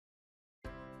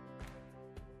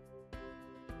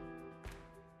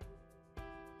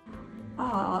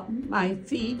My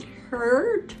feet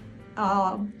hurt,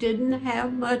 didn't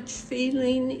have much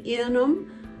feeling in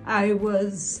them. I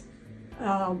was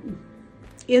I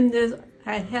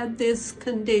had this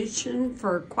condition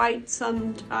for quite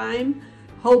some time,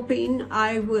 hoping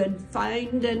I would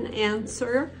find an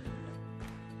answer.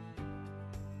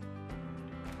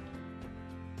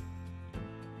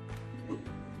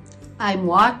 I'm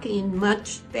walking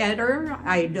much better.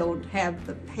 I don't have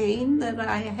the pain that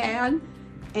I had,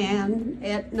 and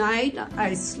at night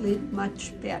I sleep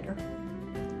much better.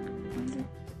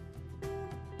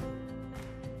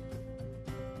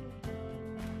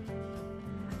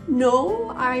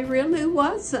 No, I really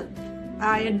wasn't.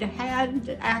 I had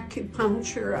had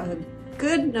acupuncture a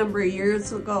good number of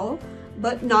years ago,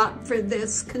 but not for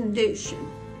this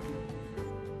condition.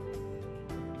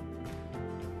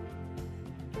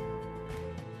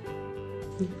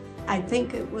 I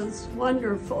think it was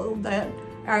wonderful that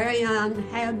Ariane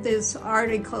had this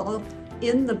article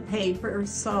in the paper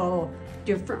so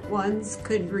different ones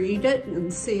could read it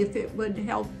and see if it would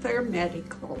help their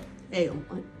medical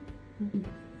ailment.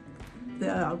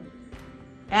 The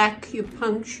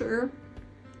acupuncture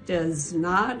does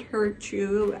not hurt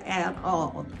you at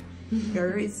all.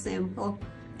 Very simple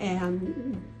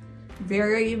and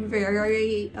very,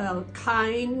 very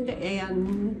kind,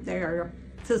 and their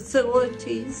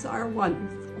facilities are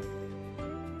wonderful.